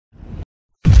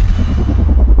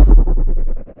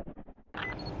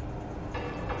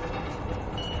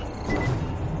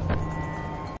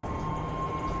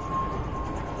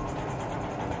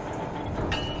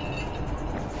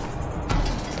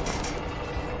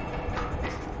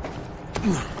You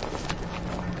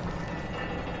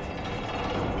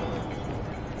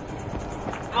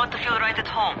want to feel right at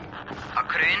home. A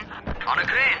crane on a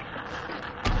crane.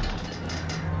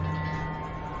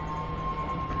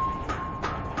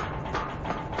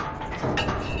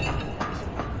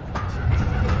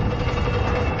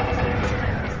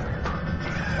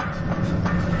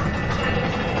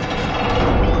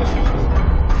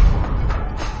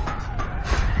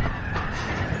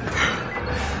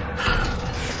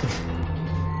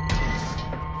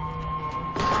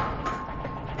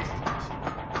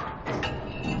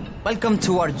 Welcome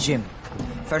to our gym.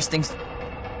 First things...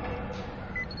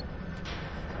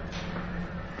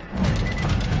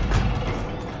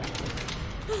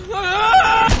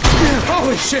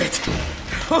 Holy shit!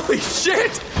 Holy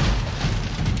shit!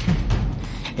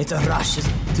 It's a rush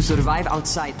to survive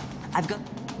outside. I've got...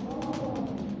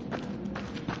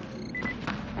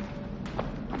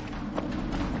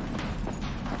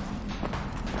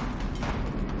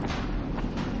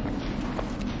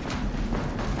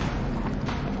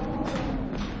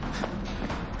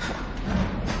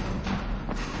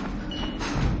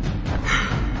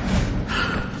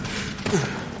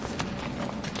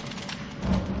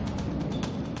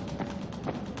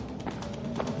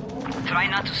 Try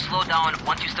not to slow down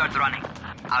once you start running.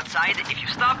 Outside, if you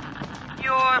stop,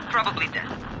 you're probably dead.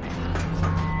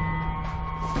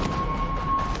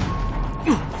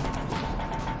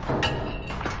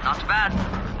 Not bad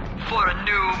for a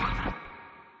noob.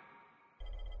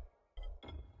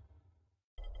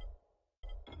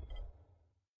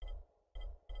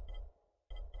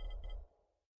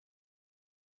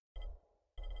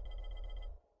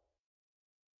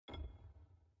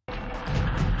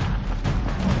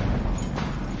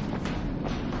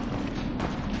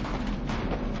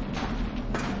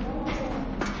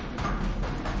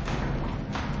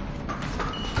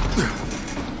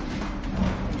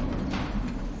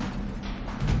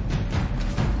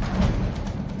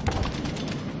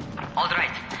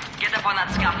 Alright, get up on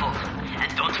that scaffold.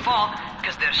 And don't fall,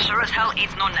 because there sure as hell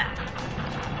ain't no nap.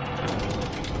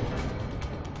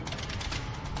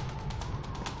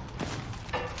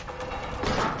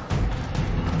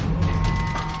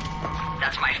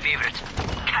 That's my favorite.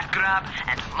 Cat grab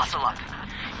and muscle up.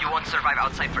 You won't survive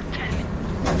outside for 10.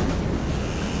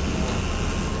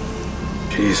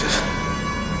 Jesus.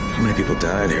 How many people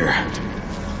died here?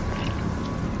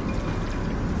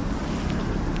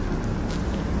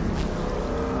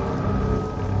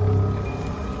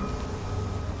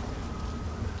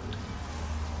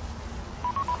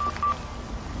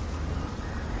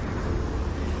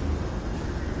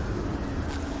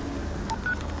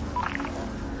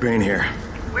 Brain here.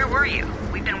 Where were you?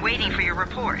 We've been waiting for your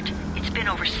report. It's been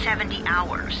over 70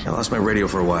 hours. I lost my radio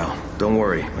for a while. Don't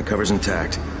worry, my cover's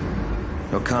intact.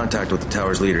 No contact with the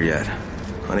tower's leader yet.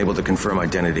 Unable to confirm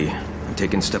identity. I'm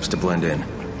taking steps to blend in.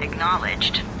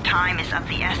 Acknowledged. Time is of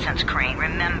the essence, Crane.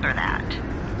 Remember that.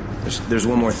 There's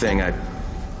one more thing. I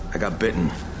got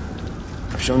bitten.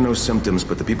 I've shown no symptoms,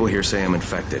 but the people here say I'm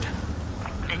infected.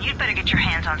 Then you'd better get your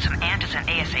hands on some antizin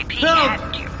ASAP, Help!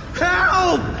 hadn't you?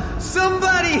 Help!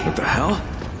 Somebody! What the hell?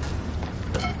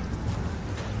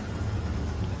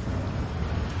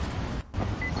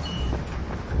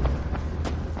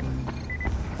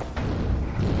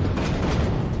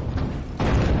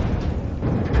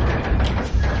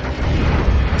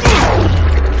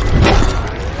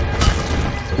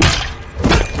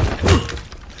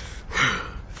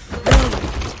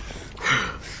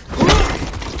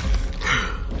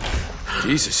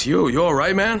 Jesus, you all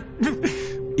right, man?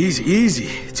 Easy, easy.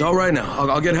 It's all right now.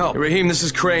 I'll get help. Hey, Raheem, this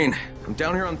is Crane. I'm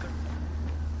down here on...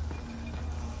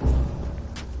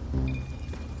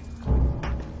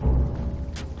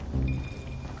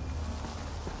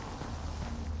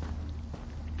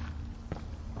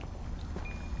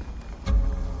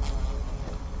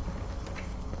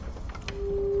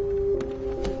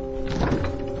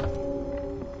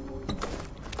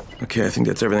 Okay, I think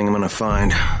that's everything I'm gonna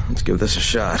find. Let's give this a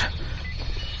shot.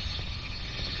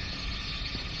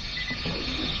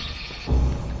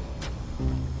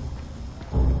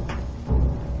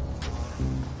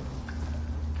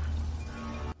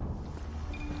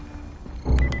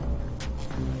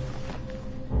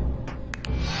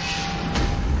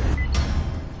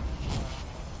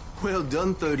 Well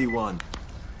done, 31.